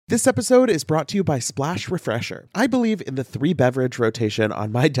This episode is brought to you by Splash Refresher. I believe in the 3-beverage rotation on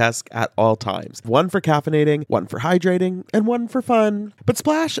my desk at all times. One for caffeinating, one for hydrating, and one for fun. But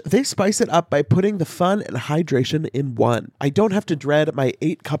Splash, they spice it up by putting the fun and hydration in one. I don't have to dread my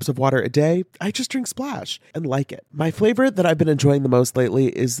 8 cups of water a day. I just drink Splash and like it. My flavor that I've been enjoying the most lately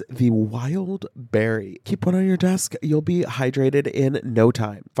is the Wild Berry. Keep one on your desk. You'll be hydrated in no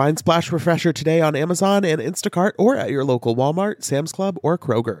time. Find Splash Refresher today on Amazon and Instacart or at your local Walmart, Sam's Club, or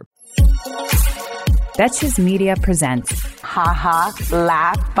Kroger. Betches Media presents Ha ha,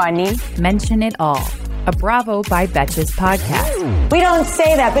 laugh, funny. Mention It All, a Bravo by Betches podcast. We don't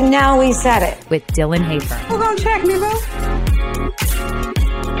say that, but now we said it. With Dylan Hafer. We'll go check, Nivo.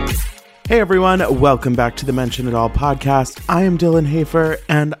 Hey everyone, welcome back to the Mention It All podcast. I am Dylan Hafer,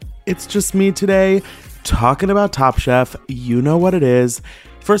 and it's just me today talking about Top Chef. You know what it is.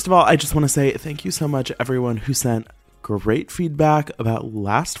 First of all, I just want to say thank you so much everyone who sent great feedback about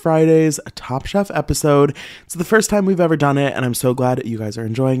last Friday's Top Chef episode. It's the first time we've ever done it, and I'm so glad that you guys are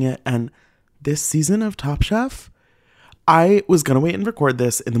enjoying it. And this season of Top Chef, I was going to wait and record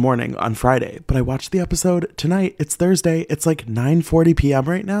this in the morning on Friday, but I watched the episode tonight. It's Thursday. It's like 9:40 p.m.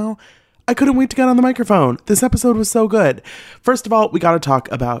 right now. I couldn't wait to get on the microphone. This episode was so good. First of all, we got to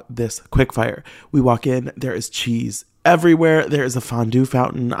talk about this quickfire. We walk in, there is cheese everywhere. There is a fondue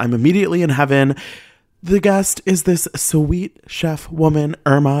fountain. I'm immediately in heaven. The guest is this sweet chef woman,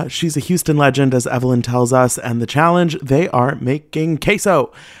 Irma. She's a Houston legend, as Evelyn tells us, and the challenge, they are making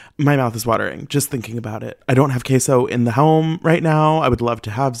queso. My mouth is watering just thinking about it. I don't have queso in the home right now. I would love to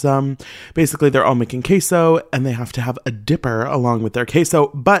have some. Basically, they're all making queso, and they have to have a dipper along with their queso,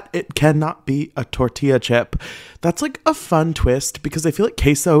 but it cannot be a tortilla chip. That's like a fun twist, because I feel like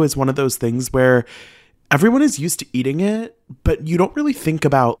queso is one of those things where everyone is used to eating it, but you don't really think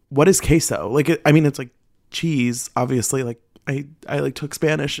about what is queso. Like, it's like cheese, obviously. Like, I like took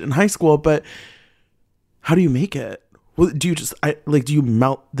Spanish in high school, but how do you make it? Well, do you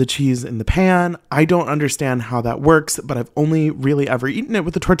melt the cheese in the pan? I don't understand how that works, but I've only really ever eaten it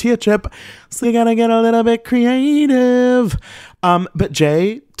with a tortilla chip, so you gotta get a little bit creative. But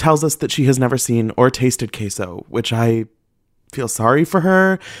Jay tells us that she has never seen or tasted queso, which I feel sorry for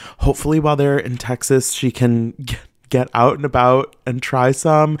her. Hopefully while they're in Texas, she can get out and about and try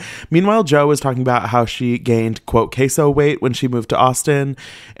some. Meanwhile, Joe was talking about how she gained, quote, queso weight when she moved to Austin,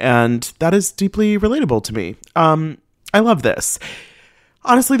 and that is deeply relatable to me. I love this.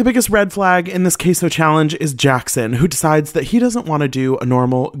 Honestly, the biggest red flag in this queso challenge is Jackson, who decides that he doesn't want to do a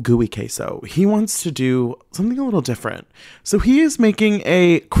normal gooey queso. He wants to do something a little different. So he is making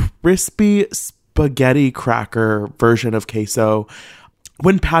a crispy spaghetti cracker version of queso.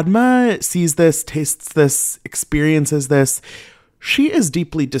 When Padma sees this, tastes this, experiences this, she is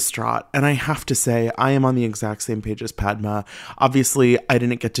deeply distraught. And I have to say, I am on the exact same page as Padma. Obviously, I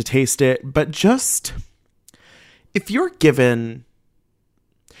didn't get to taste it, but just if you're given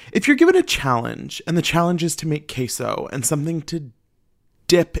a challenge, and the challenge is to make queso and something to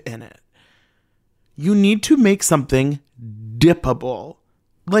dip in it, you need to make something dippable.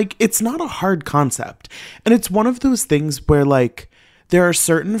 Like, it's not a hard concept. And it's one of those things where, like, there are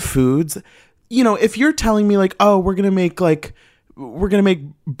certain foods, you know, if you're telling me like, oh, we're going to make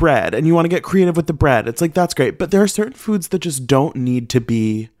bread and you want to get creative with the bread, it's like, that's great. But there are certain foods that just don't need to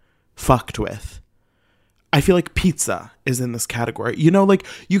be fucked with. I feel like pizza is in this category. You know, like,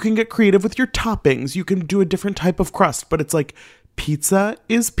 you can get creative with your toppings. You can do a different type of crust, but it's like pizza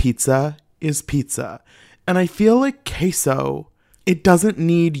is pizza is pizza. And I feel like queso, it doesn't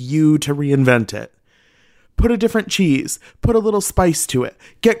need you to reinvent it. Put a different cheese, put a little spice to it,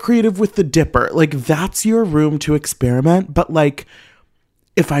 get creative with the dipper. Like, that's your room to experiment. But like,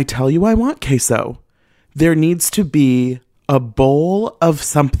 if I tell you I want queso, there needs to be a bowl of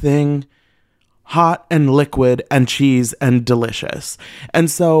something hot and liquid and cheese and delicious.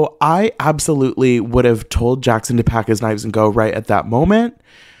 And so I absolutely would have told Jackson to pack his knives and go right at that moment.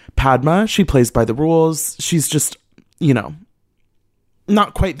 Padma, she plays by the rules. She's just, you know,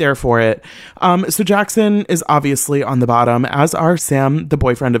 not quite there for it. So Jackson is obviously on the bottom, as are Sam, the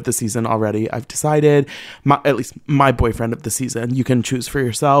boyfriend of the season already. I've decided, at least my boyfriend of the season. You can choose for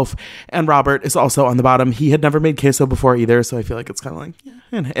yourself. And Robert is also on the bottom. He had never made queso before either, so I feel like it's kind of like,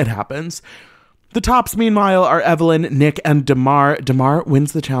 yeah, it happens. The tops, meanwhile, are Evelyn, Nick, and Damar. Damar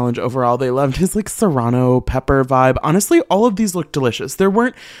wins the challenge overall. They loved his like serrano pepper vibe. Honestly, all of these look delicious.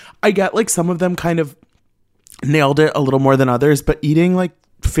 I get like some of them kind of nailed it a little more than others, but eating like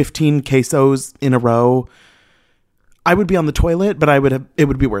 15 quesos in a row, I would be on the toilet, but it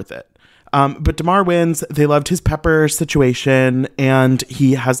would be worth it. But Damar wins. They loved his pepper situation, and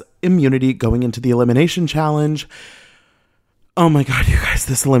he has immunity going into the elimination challenge. Oh my God, you guys,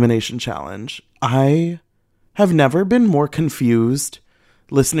 this elimination challenge. I have never been more confused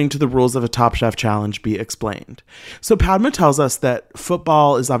listening to the rules of a Top Chef challenge be explained. So Padma tells us that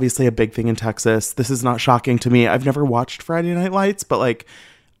football is obviously a big thing in Texas. This is not shocking to me. I've never watched Friday Night Lights, but like,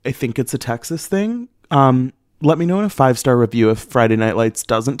 I think it's a Texas thing. Let me know in a 5-star review if Friday Night Lights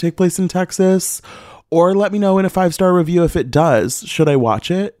doesn't take place in Texas, or let me know in a 5-star review if it does. Should I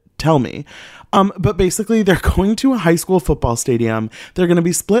watch it? Tell me. But basically, they're going to a high school football stadium. They're going to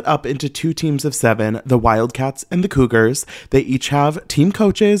be split up into 2 teams of 7, the Wildcats and the Cougars. They each have team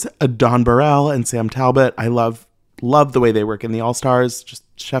coaches, Don Burrell and Sam Talbot. I love the way they work in the All-Stars. Just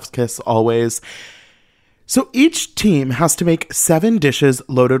chef's kiss always. So each team has to make 7 dishes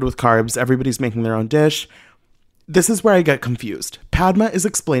loaded with carbs. Everybody's making their own dish. This is where I get confused. Padma is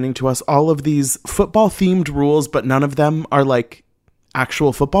explaining to us all of these football-themed rules, but none of them are like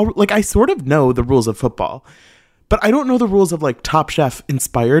actual football. Like, I sort of know the rules of football, but I don't know the rules of like Top Chef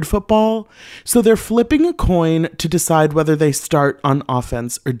inspired football. So they're flipping a coin to decide whether they start on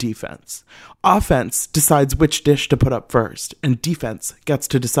offense or defense. Offense decides which dish to put up first, and defense gets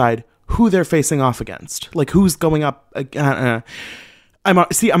to decide who they're facing off against. Like, who's going up. I'm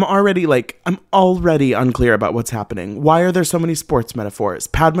already unclear about what's happening. Why are there so many sports metaphors?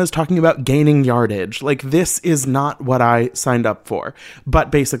 Padma's talking about gaining yardage. Like, this is not what I signed up for.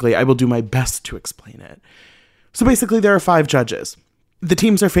 But basically, I will do my best to explain it. So basically, there are 5 judges. The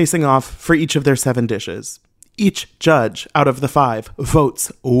teams are facing off for each of their 7 dishes. Each judge out of the 5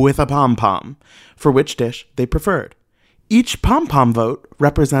 votes with a pom-pom for which dish they preferred. Each pom-pom vote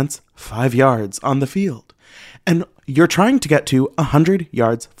represents 5 yards on the field. And you're trying to get to 100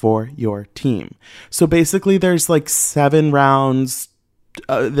 yards for your team. So basically there's like 7 rounds.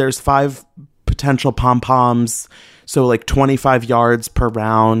 There's 5 potential pom-poms. So like 25 yards per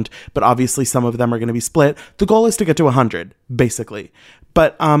round. But obviously some of them are going to be split. The goal is to get to 100, basically.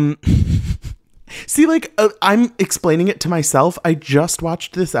 But, see, like, I'm explaining it to myself. I just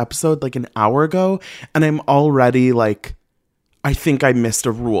watched this episode like an hour ago. And I'm already like, I think I missed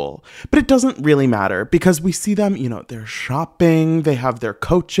a rule, but it doesn't really matter because we see them, they're shopping, they have their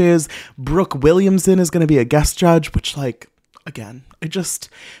coaches. Brooke Williamson is going to be a guest judge, which, like, again,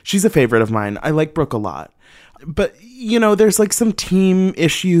 she's a favorite of mine. I like Brooke a lot, but there's like some team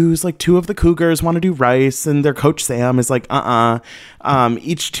issues. Like 2 of the Cougars want to do rice and their coach Sam is like,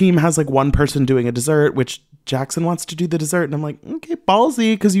 each team has like 1 person doing a dessert, which Jackson wants to do the dessert. And I'm like, okay,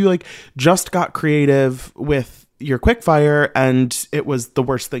 ballsy. Cause you like just got creative with your quickfire and it was the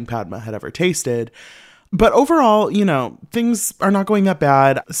worst thing Padma had ever tasted. But overall, things are not going that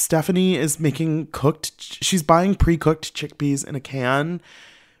bad. Stephanie is she's buying pre-cooked chickpeas in a can,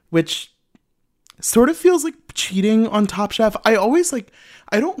 which sort of feels like cheating on Top Chef. I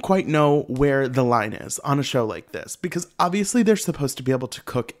don't quite know where the line is on a show like this because obviously they're supposed to be able to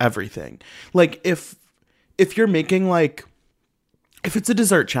cook everything. Like if you're making like, if it's a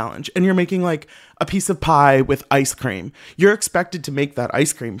dessert challenge and you're making like a piece of pie with ice cream, you're expected to make that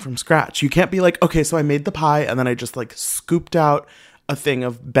ice cream from scratch. You can't be like, okay, so I made the pie and then I just like scooped out a thing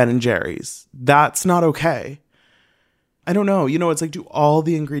of Ben and Jerry's. That's not okay. I don't know. It's like, do all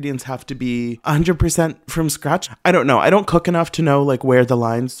the ingredients have to be 100% from scratch? I don't know. I don't cook enough to know like where the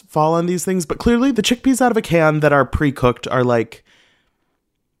lines fall on these things, but clearly the chickpeas out of a can that are pre-cooked are like,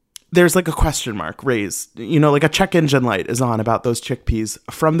 there's like a question mark raised, like a check engine light is on about those chickpeas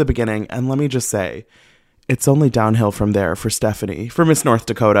from the beginning. And let me just say, it's only downhill from there for Stephanie, for Miss North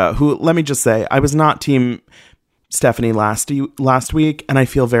Dakota, who, let me just say, I was not team Stephanie last week. And I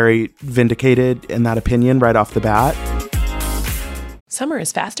feel very vindicated in that opinion right off the bat. Summer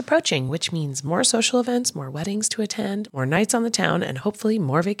is fast approaching, which means more social events, more weddings to attend, more nights on the town, and hopefully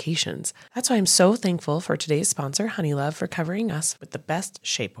more vacations. That's why I'm so thankful for today's sponsor, Honeylove, for covering us with the best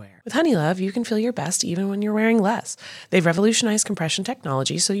shapewear. With Honeylove, you can feel your best even when you're wearing less. They've revolutionized compression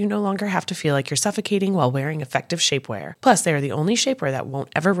technology, so you no longer have to feel like you're suffocating while wearing effective shapewear. Plus, they are the only shapewear that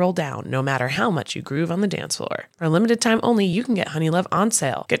won't ever roll down, no matter how much you groove on the dance floor. For a limited time only, you can get Honeylove on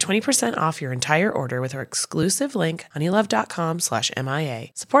sale. Get 20% off your entire order with our exclusive link, honeylove.com/MIA.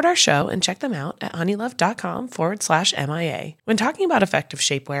 Support our show and check them out at honeylove.com/MIA. When talking about effective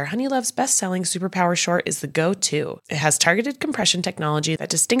shapewear, Honeylove's best-selling Superpower Short is the go-to. It has targeted compression technology that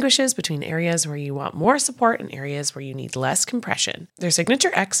distinguishes between areas where you want more support and areas where you need less compression. Their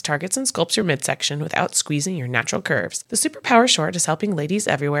Signature X targets and sculpts your midsection without squeezing your natural curves. The Superpower Short is helping ladies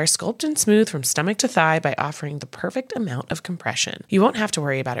everywhere sculpt and smooth from stomach to thigh by offering the perfect amount of compression. You won't have to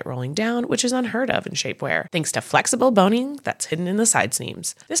worry about it rolling down, which is unheard of in shapewear, thanks to flexible boning that's hidden in the side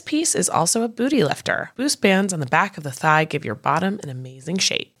seams. This piece is also a booty lifter. Boost bands on the back of the thigh give your bottom an amazing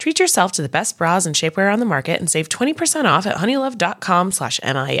shape. Treat yourself to the best bras and shapewear on the market and save 20% off at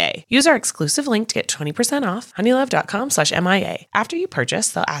honeylove.com/MIA. Use our exclusive link to get 20% off, honeylove.com/MIA. After you purchase,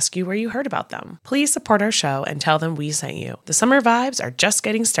 they'll ask you where you heard about them. Please support our show and tell them we sent you. The summer vibes are just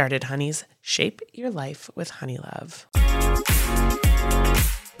getting started, honeys. Shape your life with Honeylove.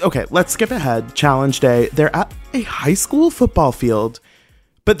 Okay, let's skip ahead. Challenge day. They're at a high school football field,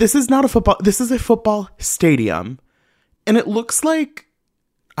 but this is not a football. This is a football stadium. And it looks like,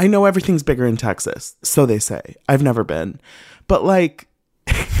 I know everything's bigger in Texas, so they say. I've never been. But like,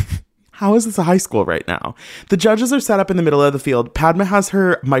 how is this a high school right now? The judges are set up in the middle of the field. Padma has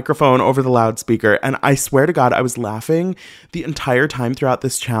her microphone over the loudspeaker. And I swear to God, I was laughing the entire time throughout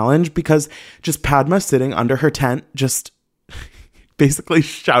this challenge because just Padma sitting under her tent, just basically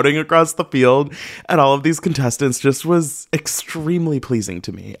shouting across the field at all of these contestants just was extremely pleasing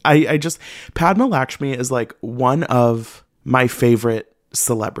to me. Padma Lakshmi is like one of my favorite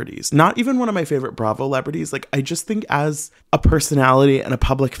celebrities, not even one of my favorite Bravo celebrities. Like, I just think as a personality and a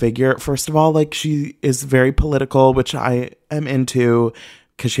public figure, first of all, like, she is very political, which I am into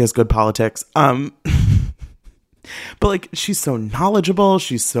because she has good politics. But like, she's so knowledgeable.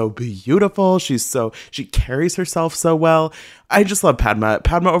 She's so beautiful. She carries herself so well. I just love Padma.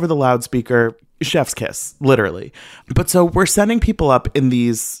 Padma over the loudspeaker, chef's kiss, literally. But so we're setting people up in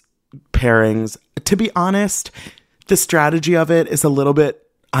these pairings. To be honest, the strategy of it is a little bit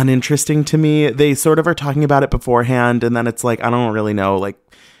uninteresting to me. They sort of are talking about it beforehand, and then it's like, I don't really know, like,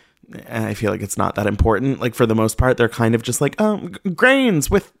 I feel like it's not that important. Like, for the most part, they're kind of just like, grains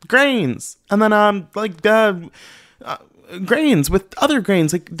with grains. And then, grains with other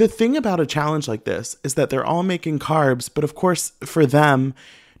grains. Like, the thing about a challenge like this is that they're all making carbs. But of course, for them,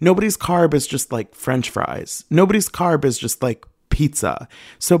 nobody's carb is just like French fries. Nobody's carb is just like pizza.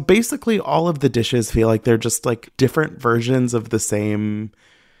 So basically, all of the dishes feel like they're just like different versions of the same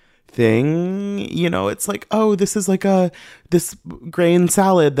thing. You know, it's like, oh, this is like this grain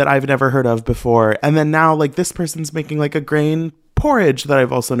salad that I've never heard of before, and then now like this person's making like a grain porridge that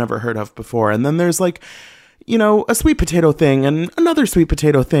I've also never heard of before, and then there's like, you know, a sweet potato thing and another sweet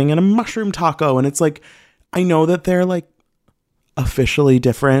potato thing and a mushroom taco, and it's like, I know that they're like officially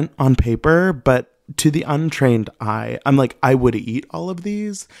different on paper, but to the untrained eye, I'm like, I would eat all of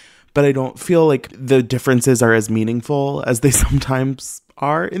these, but I don't feel like the differences are as meaningful as they sometimes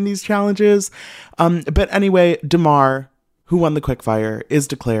are in these challenges. But anyway, Damar, who won the quickfire, is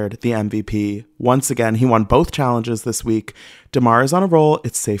declared the MVP. Once again, he won both challenges this week. Damar is on a roll,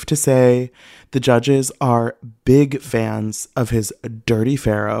 it's safe to say. The judges are big fans of his Dirty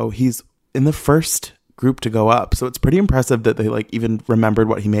Pharaoh. He's in the first group to go up, so it's pretty impressive that they like even remembered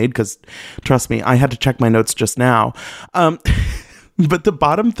what he made, because trust me, I had to check my notes just now. But the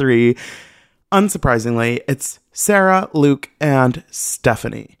bottom three, unsurprisingly, it's Sarah, Luke, and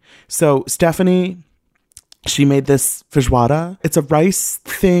Stephanie. So Stephanie, she made this feijoada. It's a rice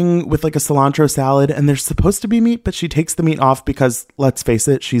thing with like a cilantro salad, and there's supposed to be meat, but she takes the meat off because, let's face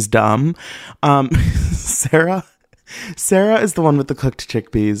it, she's dumb. Sarah is the one with the cooked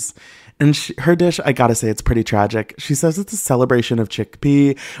chickpeas. And her dish, I gotta say, it's pretty tragic. She says it's a celebration of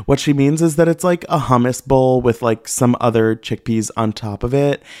chickpea. What she means is that it's like a hummus bowl with like some other chickpeas on top of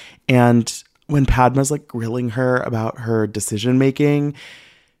it. And when Padma's like grilling her about her decision making,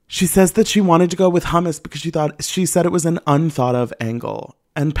 she says that she wanted to go with hummus because she said it was an unthought of angle.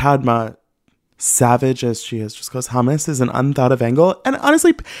 And Padma, savage as she is, just goes, hummus is an unthought of angle. And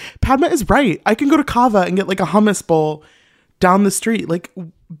honestly, Padma is right. I can go to Kava and get like a hummus bowl down the street. Like,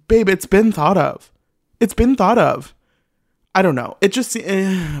 babe, it's been thought of. It's been thought of. I don't know. It just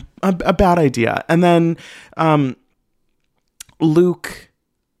a bad idea. And then Luke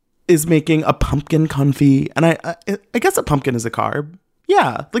is making a pumpkin confit, and I guess a pumpkin is a carb.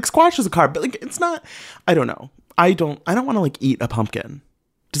 Yeah, like squash is a carb, but like it's not. I don't know. I don't want to like eat a pumpkin.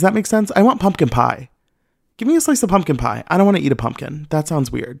 Does that make sense? I want pumpkin pie. Give me a slice of pumpkin pie. I don't want to eat a pumpkin. That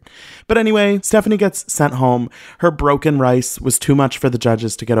sounds weird. But anyway, Stephanie gets sent home. Her broken rice was too much for the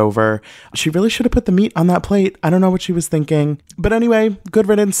judges to get over. She really should have put the meat on that plate. I don't know what she was thinking. But anyway, good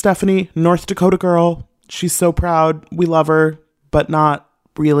riddance, Stephanie. North Dakota girl. She's so proud. We love her, but not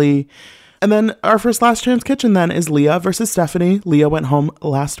really. And then our first Last Chance Kitchen then is Leah versus Stephanie. Leah went home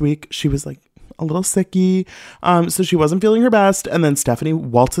last week. She was like a little sicky, so she wasn't feeling her best. And then Stephanie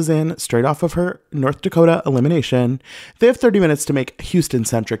waltzes in straight off of her North Dakota elimination. They have 30 minutes to make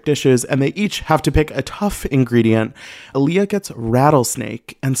Houston-centric dishes, and they each have to pick a tough ingredient. Leah gets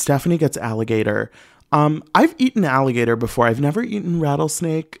rattlesnake, and Stephanie gets alligator. I've eaten alligator before. I've never eaten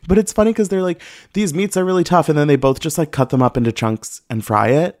rattlesnake, but it's funny because they're like, these meats are really tough, and then they both just like cut them up into chunks and fry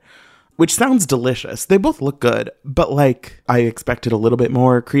it, which sounds delicious. They both look good, but like I expected a little bit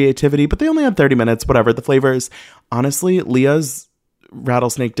more creativity, but they only had 30 minutes, whatever. The flavors, honestly, Leah's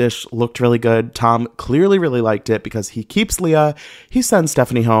rattlesnake dish looked really good. Tom clearly really liked it because he keeps Leah. He sends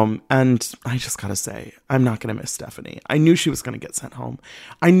Stephanie home. And I just gotta say, I'm not gonna miss Stephanie. I knew she was gonna get sent home.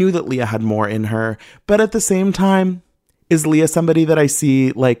 I knew that Leah had more in her. But at the same time, is Leah somebody that I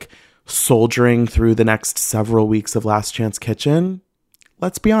see like soldiering through the next several weeks of Last Chance Kitchen?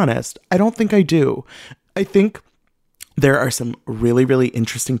 Let's be honest. I don't think I do. I think there are some really, really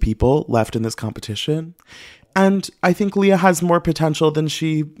interesting people left in this competition. And I think Leah has more potential than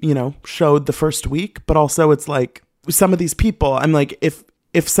she, showed the first week. But also it's like some of these people, I'm like, if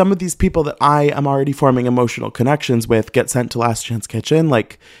some of these people that I am already forming emotional connections with get sent to Last Chance Kitchen,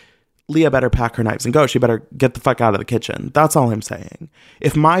 like Leah better pack her knives and go. She better get the fuck out of the kitchen. That's all I'm saying.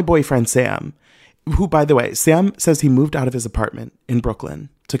 If my boyfriend Sam, who, by the way, Sam says he moved out of his apartment in Brooklyn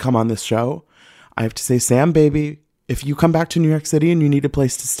to come on this show, I have to say, Sam, baby, if you come back to New York City and you need a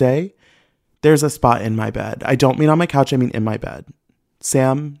place to stay, there's a spot in my bed. I don't mean on my couch, I mean in my bed.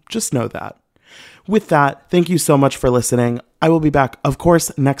 Sam, just know that. With that, thank you so much for listening. I will be back, of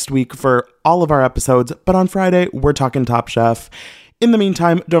course, next week for all of our episodes, but on Friday, we're talking Top Chef. In the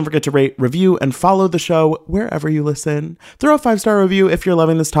meantime, don't forget to rate, review, and follow the show wherever you listen. Throw a 5-star review if you're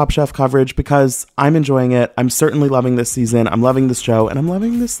loving this Top Chef coverage, because I'm enjoying it. I'm certainly loving this season. I'm loving this show, and I'm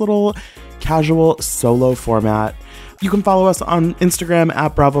loving this little casual solo format. You can follow us on Instagram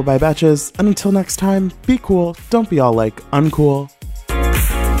at Bravo by Betches. And until next time, be cool. Don't be all like uncool.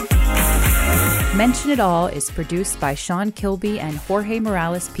 Mention It All is produced by Sean Kilby and Jorge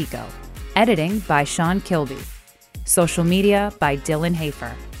Morales Pico. Editing by Sean Kilby. Social media by Dylan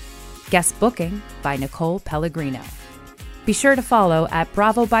Hafer. Guest booking by Nicole Pellegrino. Be sure to follow at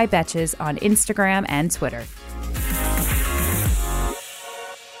Bravo by Betches on Instagram and Twitter.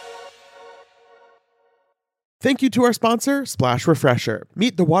 Thank you to our sponsor, Splash Refresher.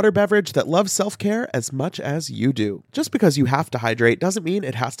 Meet the water beverage that loves self-care as much as you do. Just because you have to hydrate doesn't mean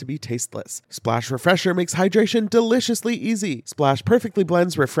it has to be tasteless. Splash Refresher makes hydration deliciously easy. Splash perfectly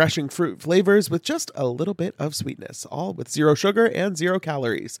blends refreshing fruit flavors with just a little bit of sweetness, all with 0 sugar and 0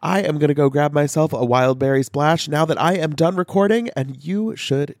 calories. I am going to go grab myself a wild berry splash now that I am done recording, and you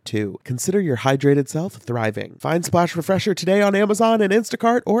should too. Consider your hydrated self thriving. Find Splash Refresher today on Amazon and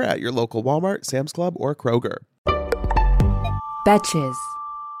Instacart or at your local Walmart, Sam's Club, or Kroger. Betches.